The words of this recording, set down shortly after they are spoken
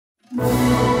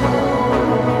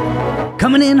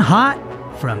Coming in hot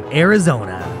from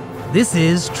Arizona, this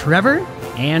is Trevor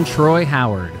and Troy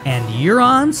Howard. And you're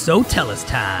on So Tell Us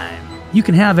Time. You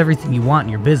can have everything you want in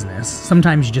your business.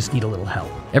 Sometimes you just need a little help.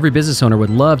 Every business owner would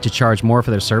love to charge more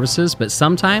for their services, but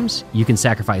sometimes you can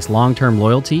sacrifice long-term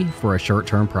loyalty for a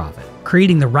short-term profit.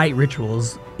 Creating the right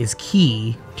rituals is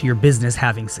key to your business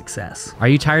having success. Are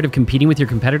you tired of competing with your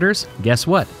competitors? Guess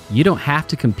what? You don't have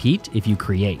to compete if you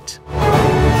create.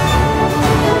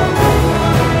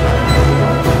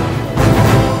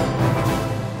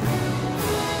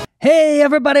 Hey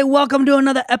everybody, welcome to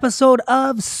another episode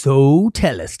of So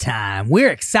Tell Us Time. We're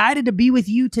excited to be with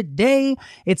you today.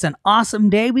 It's an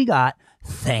awesome day. We got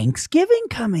Thanksgiving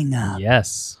coming up.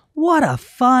 Yes. What a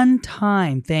fun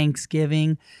time,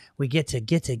 Thanksgiving. We get to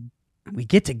get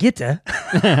together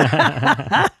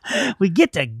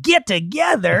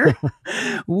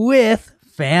with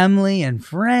family and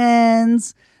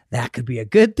friends. That could be a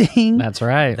good thing. That's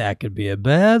right. That could be a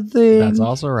bad thing. That's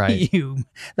also right.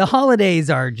 The holidays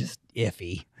are just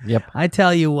iffy. Yep. I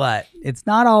tell you what, it's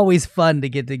not always fun to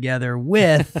get together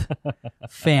with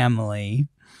family,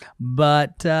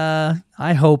 but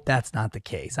I hope that's not the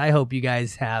case. I hope you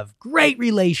guys have great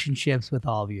relationships with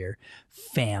all of your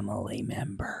family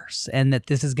members and that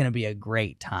this is going to be a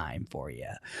great time for you.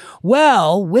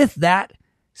 Well, with that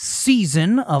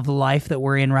season of life that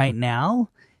we're in right now,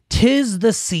 'tis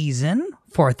the season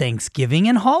for Thanksgiving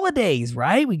and holidays,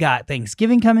 right? We got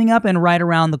Thanksgiving coming up and right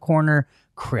around the corner,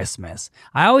 Christmas.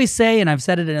 I always say, and I've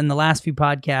said it in the last few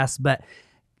podcasts, but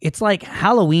it's like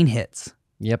Halloween hits.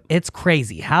 Yep. It's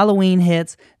crazy. Halloween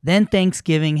hits, then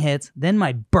Thanksgiving hits, then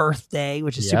my birthday,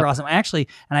 which is super awesome. Actually,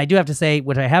 and I do have to say,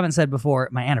 which I haven't said before,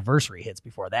 my anniversary hits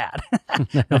before that.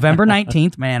 November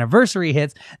 19th, my anniversary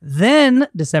hits. Then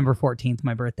December 14th,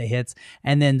 my birthday hits.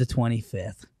 And then the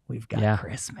 25th. We've got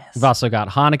Christmas. We've also got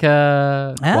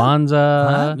Hanukkah,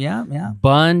 Kwanzaa,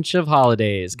 bunch of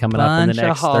holidays coming up in the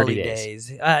next 30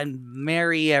 days.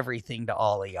 Merry everything to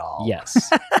all of y'all. Yes.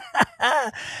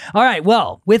 All right.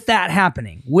 Well, with that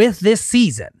happening, with this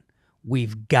season,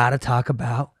 we've got to talk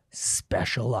about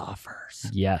special offers.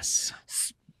 Yes.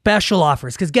 Special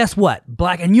offers. Because guess what?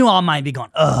 And you all might be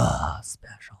going,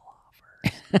 special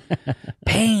offers.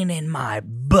 Pain in my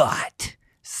butt.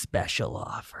 Special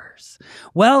offers.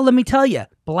 Well, let me tell you,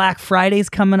 Black Friday's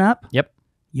coming up. Yep.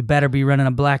 You better be running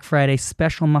a Black Friday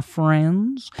special, my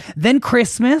friends. Then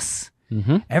Christmas.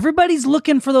 Mm-hmm. Everybody's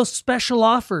looking for those special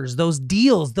offers, those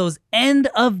deals, those end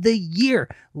of the year,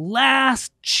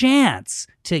 last chance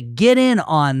to get in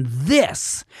on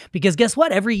this. Because guess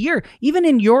what? Every year, even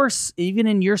in your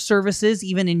services,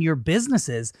 even in your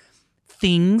businesses,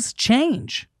 things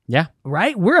change. Yeah.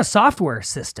 Right? We're a software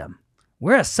system.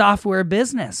 We're a software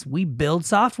business. We build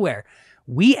software.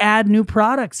 We add new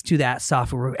products to that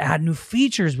software. We add new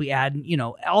features. We add,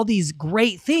 all these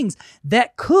great things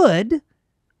that could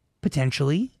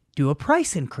potentially do a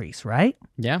price increase, right?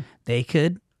 Yeah. They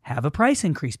could have a price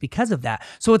increase because of that.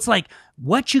 So it's like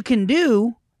what you can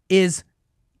do is,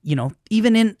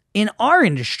 even in our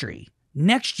industry,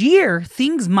 next year,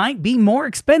 things might be more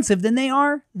expensive than they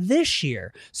are this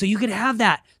year. So you could have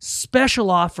that special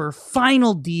offer,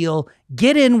 final deal,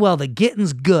 get in while the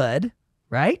getting's good,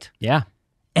 right? Yeah.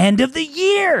 End of the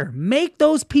year. Make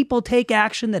those people take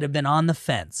action that have been on the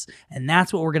fence. And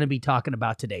that's what we're going to be talking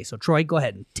about today. So Troy, go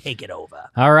ahead and take it over.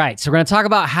 All right. So we're going to talk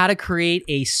about how to create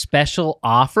a special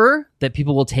offer that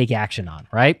people will take action on,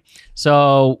 right?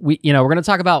 So we're going to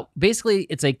talk about, basically,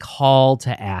 it's a call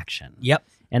to action. Yep.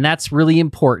 And that's really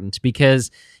important because,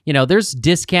 there's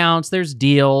discounts, there's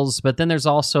deals, but then there's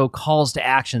also calls to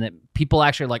action that people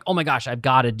actually are like, oh my gosh, I've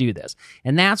got to do this.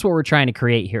 And that's what we're trying to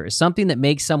create here is something that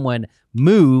makes someone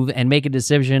move and make a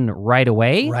decision right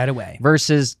away. Right away.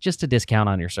 Versus just a discount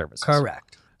on your services.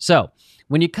 Correct. So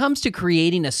when it comes to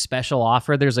creating a special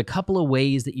offer, there's a couple of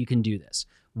ways that you can do this.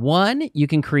 One, you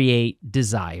can create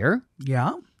desire.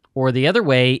 Yeah. Or the other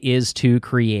way is to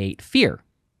create fear.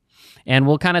 And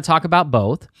we'll kind of talk about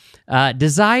both.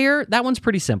 Desire, that one's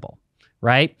pretty simple,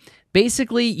 right?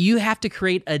 Basically, you have to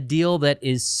create a deal that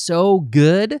is so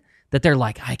good that they're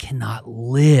like, I cannot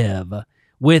live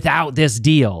without this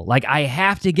deal. Like, I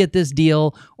have to get this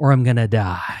deal or I'm going to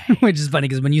die. Which is funny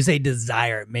because when you say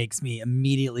desire, it makes me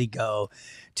immediately go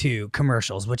to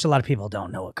commercials, which a lot of people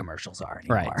don't know what commercials are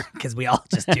anymore because we all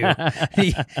just do,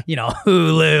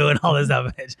 Hulu and all this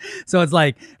stuff. So it's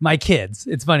like my kids,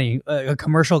 it's funny. A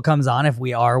commercial comes on if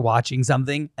we are watching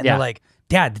something and they're like,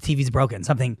 Dad, the TV's broken.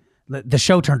 The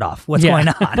show turned off. What's going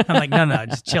on? I'm like, no,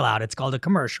 just chill out. It's called a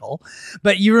commercial.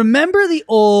 But you remember the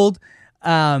old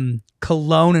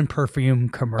cologne and perfume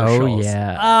commercials? Oh,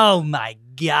 yeah. Oh, my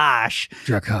gosh.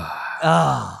 Drakkar.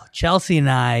 Oh, Chelsea and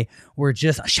I were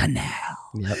just Chanel.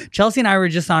 Yep. Chelsea and I were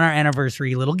just on our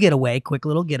anniversary quick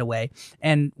little getaway,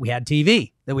 and we had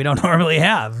TV that we don't normally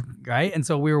have, right? And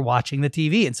so we were watching the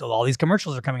TV, and so all these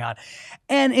commercials are coming on.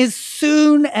 And as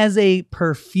soon as a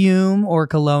perfume or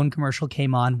cologne commercial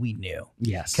came on, we knew.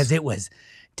 Yes. Because it was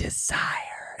desire.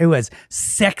 It was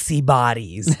sexy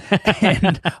bodies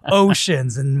and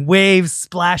oceans and waves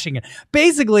splashing.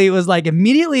 Basically, it was like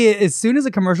immediately as soon as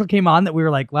a commercial came on that we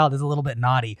were like, wow, this is a little bit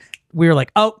naughty. We were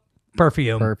like, oh,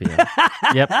 perfume.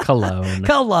 Yep. Cologne.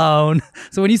 Cologne.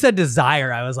 So when you said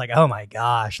desire, I was like, oh my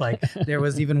gosh. Like there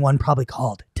was even one probably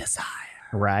called Desire.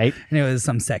 Right. And it was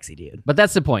some sexy dude. But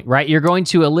that's the point, right? You're going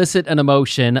to elicit an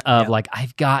emotion of like,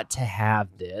 I've got to have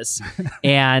this.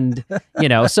 And,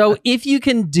 so if you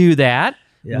can do that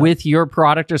with your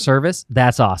product or service,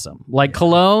 that's awesome. Like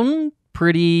cologne,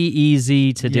 pretty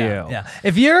easy to do. Yeah.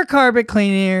 If you're a carpet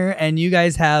cleaner and you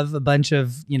guys have a bunch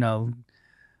of,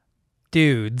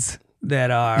 dudes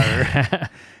that are,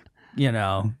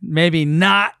 maybe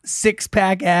not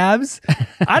 6-pack abs.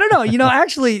 I don't know.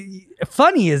 Actually,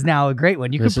 funny is now a great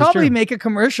one. You could probably make a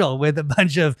commercial with a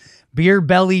bunch of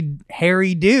beer-bellied,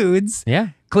 hairy dudes.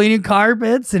 Yeah. Cleaning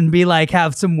carpets and be like,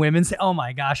 have some women say, oh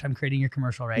my gosh, I'm creating your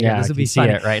commercial right here. This would be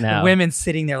funny. It right now. The women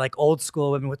sitting there like old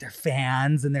school women with their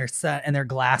fans and their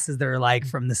glasses that are like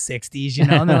from the 60s,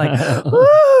 and they're like,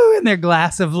 woo, and their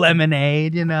glass of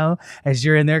lemonade, as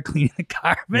you're in there cleaning the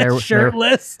carpet,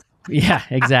 shirtless. Yeah,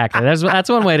 exactly. That's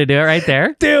one way to do it right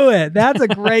there. Do it. That's a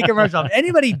great commercial. If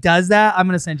anybody does that, I'm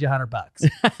going to send you $100.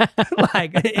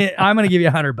 I'm going to give you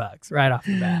 $100 right off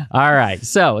the bat. All right.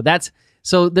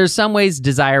 So there's some ways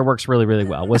desire works really, really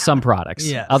well with some products.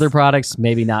 Yes. Other products,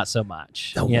 maybe not so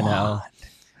much. The wand.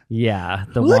 Yeah.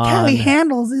 The Look wand. how he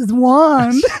handles his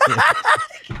wand.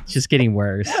 It's just getting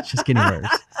worse.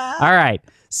 All right.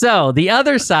 So the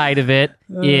other side of it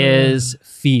is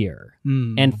fear.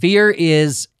 And fear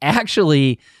is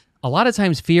actually, a lot of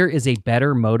times fear is a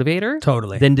better motivator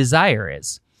than desire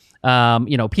is.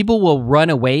 People will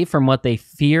run away from what they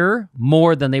fear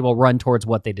more than they will run towards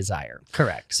what they desire.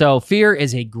 Correct. So fear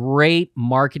is a great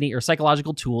marketing or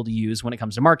psychological tool to use when it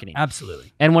comes to marketing.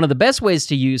 Absolutely. And one of the best ways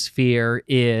to use fear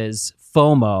is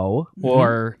FOMO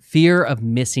or fear of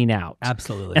missing out.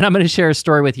 Absolutely. And I'm going to share a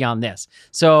story with you on this.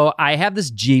 So I have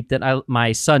this Jeep that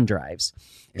my son drives.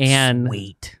 It's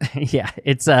sweet. Yeah,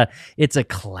 it's a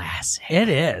classic. It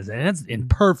is. And it's in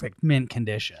perfect mint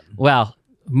condition. Well,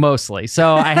 mostly.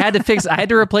 So I had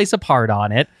to replace a part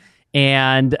on it.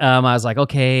 And I was like,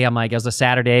 okay, it was a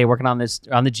Saturday working on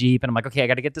the Jeep. And I'm like, okay, I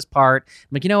got to get this part. I'm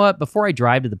like, you know what? Before I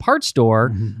drive to the parts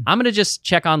store, I'm going to just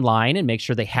check online and make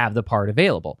sure they have the part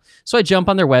available. So I jump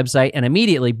on their website and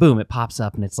immediately, boom, it pops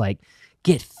up and it's like,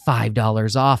 get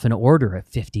 $5 off an order of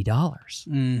 $50.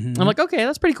 I'm like, okay,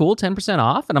 that's pretty cool. 10%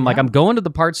 off. And I'm like, I'm going to the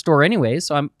parts store anyway.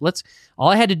 So all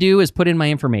I had to do is put in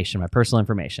my information, my personal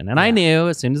information. And I knew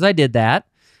as soon as I did that,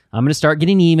 I'm going to start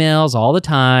getting emails all the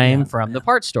time from the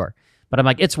parts store. But I'm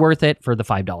like, it's worth it for the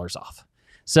 $5 off.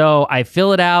 So I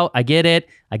fill it out. I get it.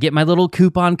 I get my little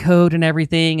coupon code and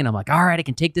everything. And I'm like, all right, I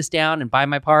can take this down and buy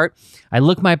my part. I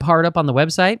look my part up on the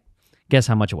website. Guess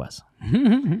how much it was?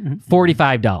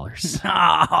 $45.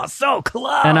 Oh, so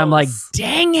close. And I'm like,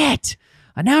 dang it.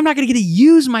 Now I'm not going to get to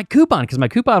use my coupon because my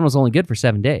coupon was only good for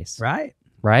 7 days. Right.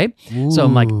 Ooh. So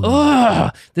I'm like,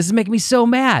 ugh, this is making me so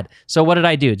mad. So what did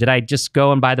I do? Did I just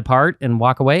go and buy the part and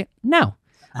walk away? No.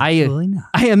 Absolutely not.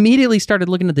 I immediately started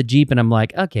looking at the Jeep and I'm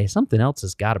like, okay, something else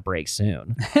has got to break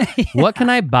soon. What can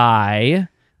I buy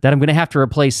that I'm going to have to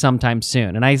replace sometime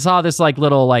soon? And I saw this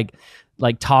little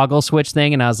toggle switch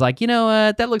thing and I was like, you know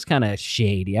what? That looks kind of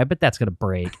shady. I bet that's going to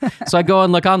break. So I go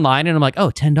and look online and I'm like, oh,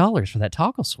 $10 for that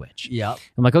toggle switch. Yep.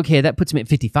 I'm like, okay, that puts me at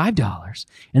 $55.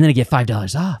 And then I get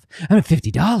 $5 off. I'm at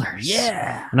 $50.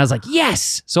 Yeah. And I was like,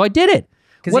 yes. So I did it.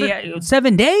 Because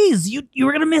 7 days, you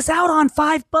were going to miss out on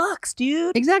 $5,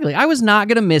 dude. Exactly. I was not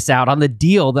going to miss out on the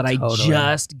deal that I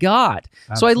just got.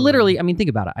 Absolutely. So I literally, think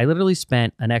about it. I literally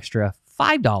spent an extra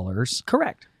 $5.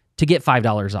 Correct. To get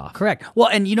 $5 off. Correct. Well,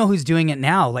 and you know who's doing it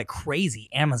now like crazy?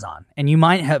 Amazon. And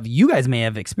you guys may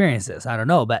have experienced this. I don't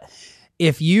know. But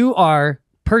if you are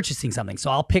purchasing something,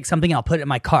 so I'll pick something, I'll put it in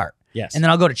my cart. Yes. And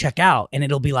then I'll go to check out and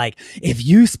it'll be like, if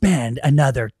you spend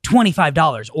another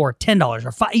 $25 or $10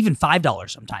 or even $5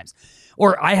 sometimes,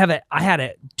 or I had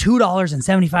it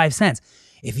 $2.75.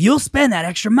 If you'll spend that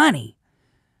extra money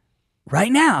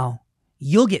right now,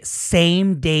 you'll get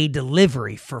same day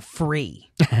delivery for free.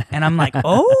 And I'm like,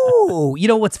 oh, you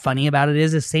know what's funny about it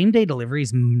is same day delivery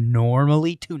is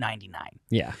normally $2.99.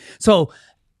 Yeah. So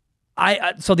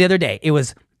so the other day it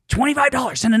was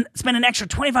 $25 and spend an extra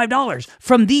 $25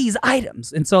 from these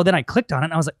items. And so then I clicked on it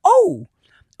and I was like, oh,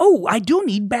 I do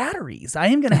need batteries. I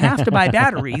am going to have to buy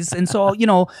batteries. And so,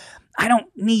 I don't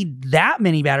need that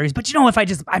many batteries, but if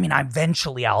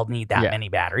eventually I'll need that many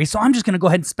batteries. So I'm just going to go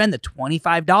ahead and spend the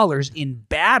 $25 in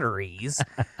batteries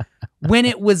when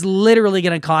it was literally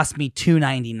going to cost me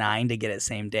 $2.99 to get it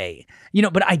same day.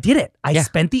 But I did it. I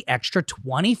spent the extra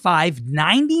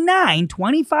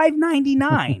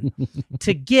 $25.99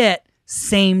 to get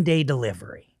same day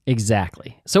delivery.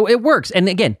 Exactly. So it works. And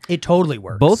again, it totally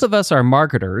works. Both of us are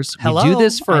marketers. Hello? We do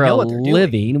this for a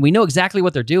living. Doing. We know exactly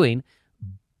what they're doing,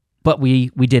 but we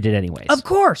did it anyways. Of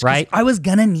course. Right? I was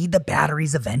going to need the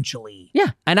batteries eventually.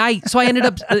 Yeah. And I ended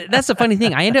up, that's the funny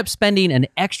thing. I ended up spending an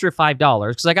extra $5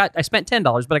 because I spent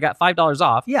 $10, but I got $5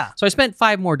 off. Yeah. So I spent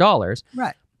 $5 more.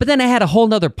 Right. But then I had a whole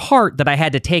nother part that I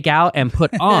had to take out and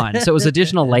put on. So it was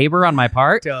additional labor on my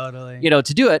part. Totally. To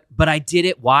do it. But I did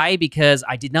it. Why? Because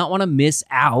I did not want to miss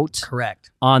out. Correct.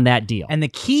 On that deal. And the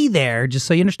key there, just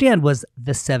so you understand, was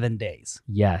the 7 days.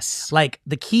 Yes. Like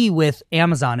the key with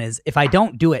Amazon is if I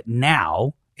don't do it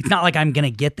now, it's not like I'm going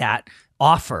to get that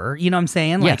offer. You know what I'm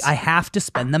saying? Like I have to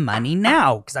spend the money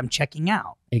now because I'm checking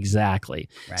out. Exactly.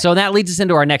 Right. So that leads us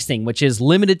into our next thing, which is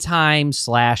limited time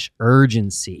 /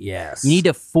 urgency. Yes. You need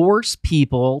to force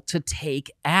people to take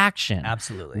action.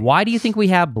 Absolutely. Why do you think we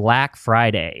have Black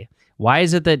Friday? Why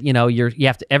is it that,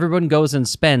 everyone goes and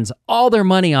spends all their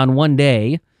money on one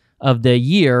day of the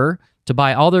year to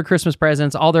buy all their Christmas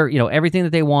presents, all their, everything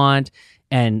that they want.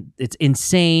 And it's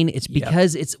insane. It's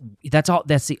because it's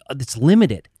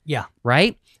limited. Yeah.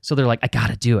 Right. So they're like, I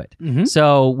got to do it. Mm-hmm.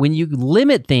 So when you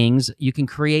limit things, you can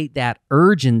create that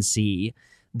urgency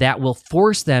that will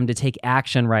force them to take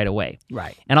action right away.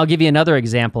 Right. And I'll give you another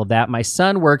example of that. My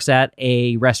son works at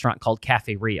a restaurant called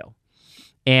Cafe Rio.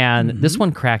 And this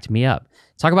one cracked me up.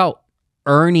 Talk about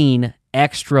earning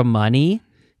extra money,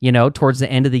 towards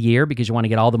the end of the year because you want to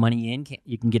get all the money in.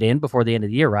 You can get in before the end of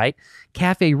the year, right?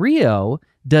 Cafe Rio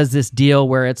does this deal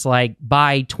where it's like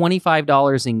buy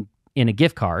 $25 in a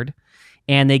gift card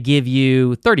and they give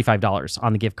you $35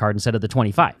 on the gift card instead of the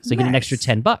 $25. So you get an extra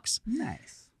 $10.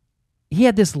 Nice. He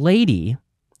had this lady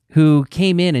who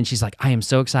came in and she's like, I am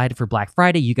so excited for Black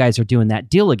Friday. You guys are doing that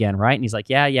deal again, right? And he's like,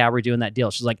 yeah, we're doing that deal.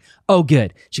 She's like, oh,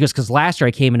 good. She goes, because last year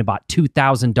I came in and bought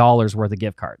 $2,000 worth of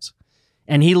gift cards.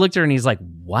 And he looked at her and he's like,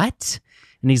 what?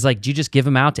 And he's like, do you just give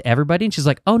them out to everybody? And she's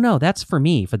like, oh, no, that's for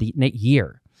me for the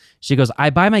year. She goes,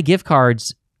 I buy my gift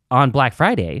cards on Black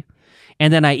Friday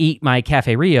and then I eat my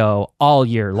Cafe Rio all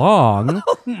year long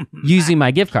using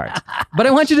my gift cards. But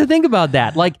I want you to think about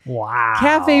that. Like, wow.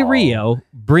 Cafe Rio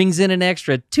brings in an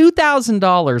extra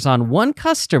 $2,000 on one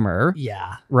customer.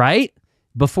 Yeah. Right?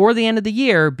 Before the end of the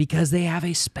year because they have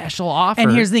a special offer.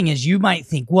 And here's the thing is you might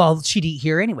think, well, she'd eat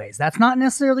here anyways. That's not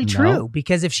necessarily true No.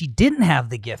 because if she didn't have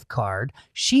the gift card,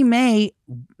 she may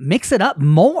mix it up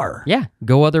more. Yeah.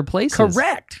 Go other places.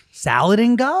 Correct. Salad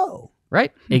and go.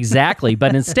 Right? Exactly.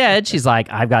 But instead, she's like,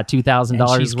 I've got $2,000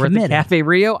 worth committed. of Cafe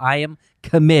Rio. I am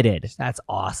committed. That's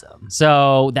awesome.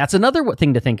 So that's another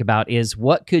thing to think about is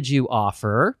what could you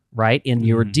offer, right, in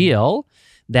your deal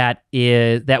that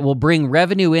will bring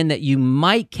revenue in that you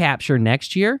might capture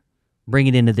next year, bring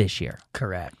it into this year.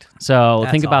 Correct. So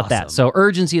That's think about awesome. that. So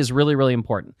urgency is really, really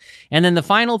important. And then the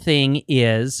final thing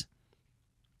is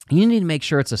you need to make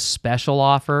sure it's a special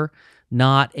offer,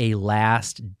 not a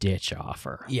last ditch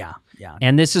offer. Yeah. Yeah.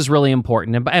 And this is really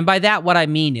important. And by that, what I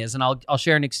mean is, and I'll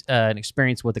share an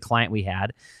experience with a client we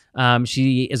had.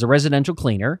 She is a residential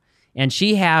cleaner, and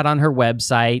she had on her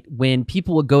website, when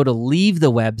people would go to leave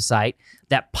the website,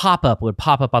 that pop-up would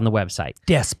pop up on the website.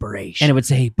 Desperation. And it would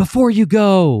say, before you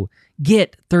go,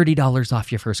 get $30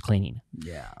 off your first cleaning.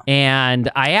 Yeah.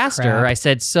 And I asked her, I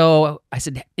said,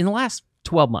 in the last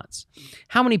 12 months,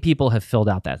 how many people have filled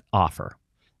out that offer,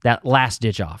 that last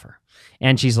ditch offer?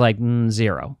 And she's like,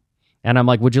 0. And I'm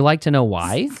like, would you like to know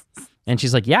why? And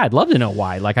she's like, yeah, I'd love to know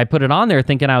why. Like, I put it on there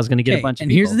thinking I was going to get a bunch of and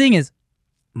people. here's the thing is,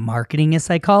 marketing is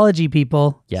psychology,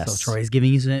 people. Yes. So Troy's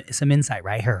giving you some insight,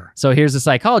 right? So here's the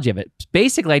psychology of it.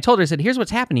 Basically, I told her, I said, here's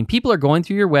what's happening. People are going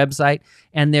through your website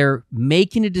and they're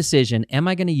making a decision. Am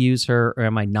I going to use her or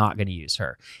am I not going to use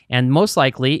her? And most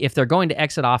likely, if they're going to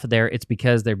exit off of there, it's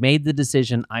because they've made the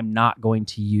decision, I'm not going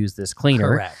to use this cleaner.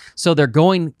 Correct. So they're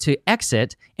going to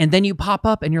exit, and then you pop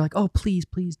up and you're like, oh, please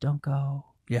don't go.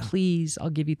 Yeah. Please, I'll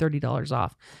give you $30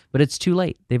 off. But it's too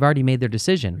late. They've already made their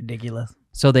decision. Ridiculous.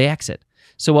 So they exit.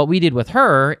 So what we did with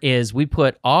her is we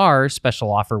put our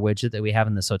special offer widget that we have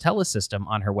in the Sotella system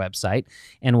on her website.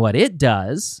 And what it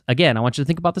does, again, I want you to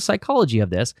think about the psychology of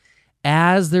this.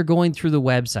 as they're going through the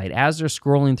website, as they're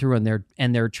scrolling through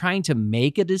and they're trying to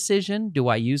make a decision, do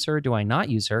I use her? Do I not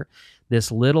use her?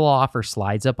 This little offer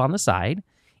slides up on the side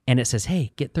and it says,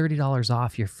 hey, get $30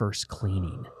 off your first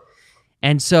cleaning.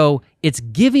 And so it's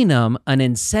giving them an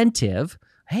incentive.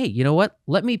 Hey, you know what?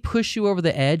 Let me push you over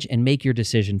the edge and make your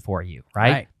decision for you,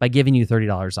 right? By giving you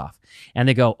 $30 off. And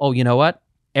they go, oh, you know what?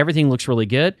 Everything looks really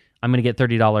good. I'm going to get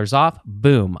 $30 off.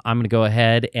 Boom. I'm going to go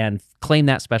ahead and claim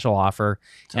that special offer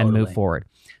and move forward.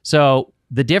 So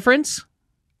the difference,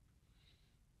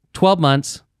 12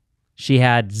 months, she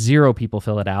had 0 people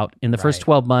fill it out. In the first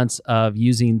 12 months of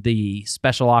using the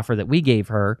special offer that we gave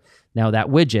her, now that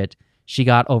widget, she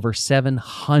got over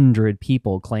 700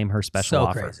 people claim her special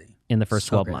offer in the first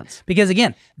 12 months. Because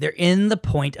again, they're in the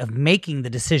point of making the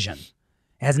decision.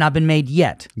 It has not been made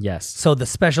yet. Yes. So the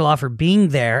special offer being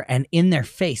there and in their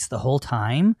face the whole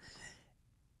time,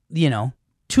 you know,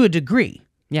 to a degree.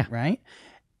 Yeah. Right?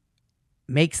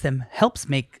 Helps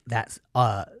make that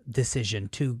decision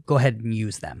to go ahead and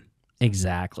use them.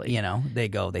 Exactly. You know,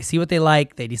 they see what they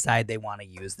like, they decide they want to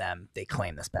use them, they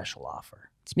claim the special offer.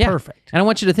 It's perfect. And I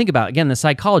want you to think about, again, the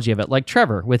psychology of it. Like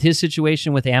Trevor, with his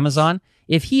situation with Amazon,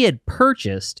 if he had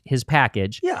purchased his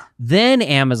package, then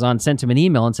Amazon sent him an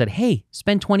email and said, hey,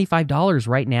 spend $25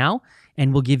 right now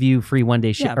and we'll give you free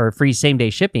or free same-day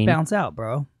shipping. Bounce out,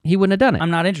 bro. He wouldn't have done it.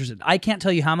 I'm not interested. I can't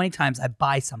tell you how many times I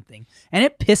buy something and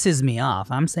it pisses me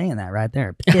off. I'm saying that right there.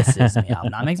 It pisses me off.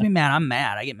 Now, it makes me mad. I'm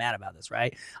mad. I get mad about this,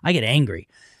 right? I get angry.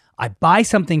 I buy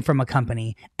something from a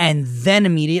company and then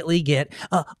immediately get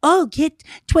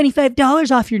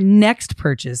 $25 off your next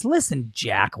purchase. Listen,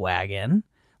 jackwagon.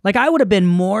 Like, I would have been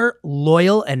more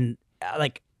loyal and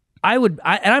and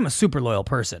I'm a super loyal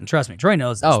person. Trust me. Troy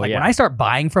knows this. When I start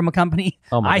buying from a company,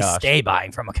 I stay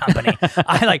buying from a company.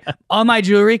 All my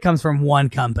jewelry comes from one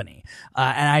company.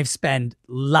 And I've spent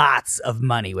lots of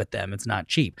money with them. It's not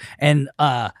cheap. And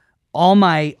all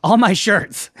my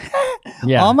shirts.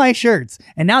 All my shirts.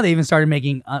 And now they even started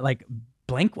making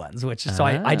blank ones, so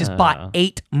I just bought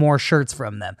 8 more shirts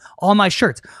from them. All my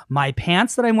shirts, my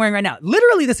pants that I'm wearing right now,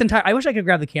 literally this entire, I wish I could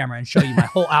grab the camera and show you my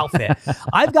whole outfit.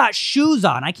 I've got shoes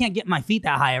on. I can't get my feet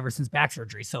that high ever since back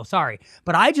surgery, so sorry.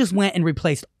 But I just went and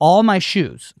replaced all my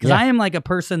shoes because I am like a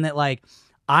person that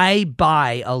I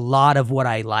buy a lot of what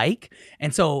I like.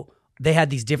 And so they had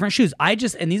these different shoes.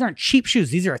 And these aren't cheap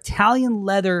shoes. These are Italian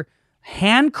leather,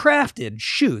 handcrafted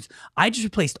shoes. I just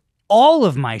replaced all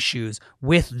of my shoes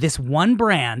with this one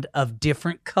brand of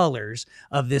different colors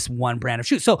of this one brand of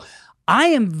shoes. So I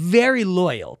am very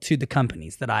loyal to the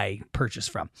companies that I purchase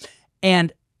from.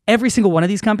 And every single one of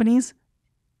these companies,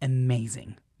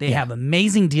 amazing. They have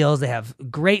amazing deals. They have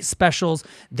great specials.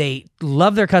 They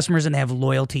love their customers and they have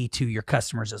loyalty to your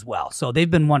customers as well. So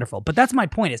they've been wonderful. But that's my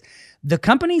point is the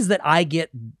companies that I get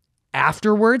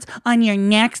afterwards on your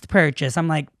next purchase, I'm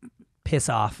like, piss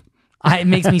off. It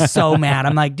makes me so mad.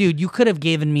 I'm like, dude, you could have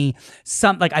given me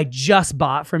I just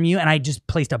bought from you and I just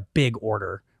placed a big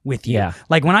order with you. Yeah.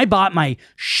 Like when I bought my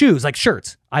shoes, like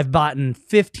shirts, I've bought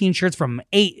 15 shirts from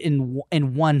 8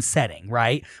 in one setting,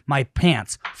 right? My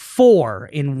pants, 4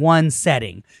 in one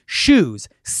setting. Shoes,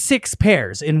 6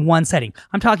 pairs in one setting.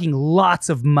 I'm talking lots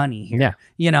of money here. Yeah.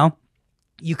 You know,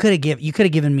 you could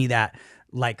have given me that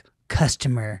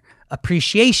customer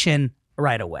appreciation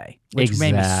right away, which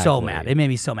made me so mad. It made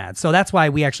me so mad. So that's why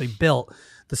we actually built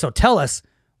the Sotellus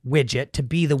widget to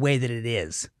be the way that it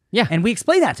is. Yeah. And we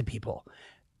explain that to people.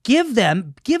 Give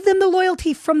them the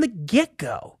loyalty from the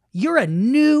get-go. You're a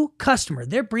new customer.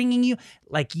 They're bringing you,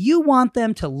 you want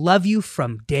them to love you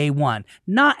from day one,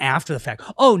 not after the fact.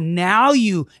 Oh, now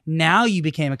you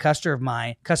became a customer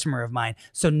of mine.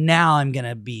 So now I'm going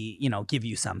to give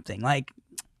you something.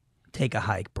 Take a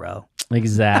hike, bro.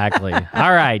 Exactly.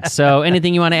 All right. So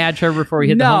anything you want to add, Trevor, before we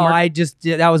hit the homework?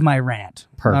 No, that was my rant.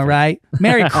 Perfect. All right.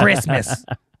 Merry Christmas.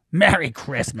 Merry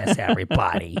Christmas,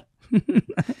 everybody.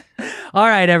 All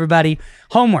right, everybody.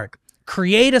 Homework.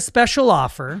 Create a special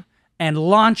offer and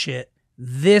launch it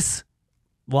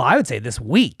I would say this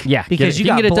week. Yeah. Because you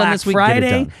got Black this week,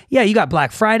 Friday. Yeah, you got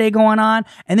Black Friday going on.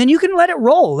 And then you can let it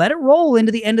roll. Let it roll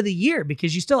into the end of the year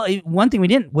because one thing we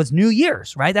didn't was New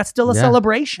Year's, right? That's still a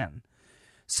celebration.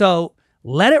 So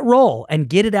let it roll and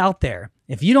get it out there.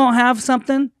 If you don't have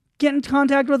something, get in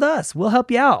contact with us. We'll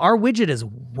help you out. Our widget is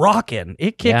rocking.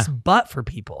 It kicks butt for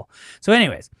people. So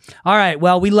anyways, all right.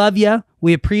 Well, we love you.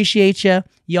 We appreciate you.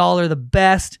 Y'all are the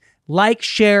best. Like,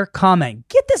 share, comment.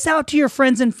 Get this out to your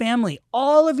friends and family.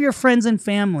 All of your friends and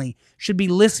family should be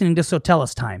listening to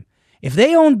Sotellus Time. If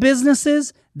they own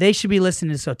businesses, they should be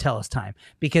listening to Sotellus Time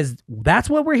because that's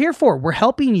what we're here for. We're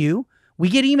helping you. We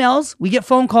get emails. We get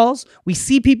phone calls. We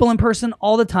see people in person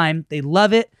all the time. They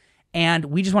love it. and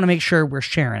we just want to make sure we're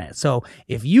sharing it. So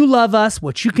if you love us,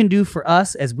 what you can do for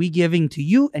us as we giving to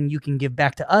you and you can give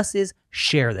back to us is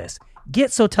share this.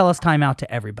 Get So Tell Us Time out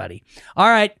to everybody. All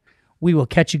right, we will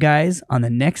catch you guys on the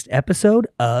next episode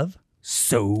of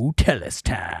So Tell Us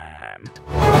Time.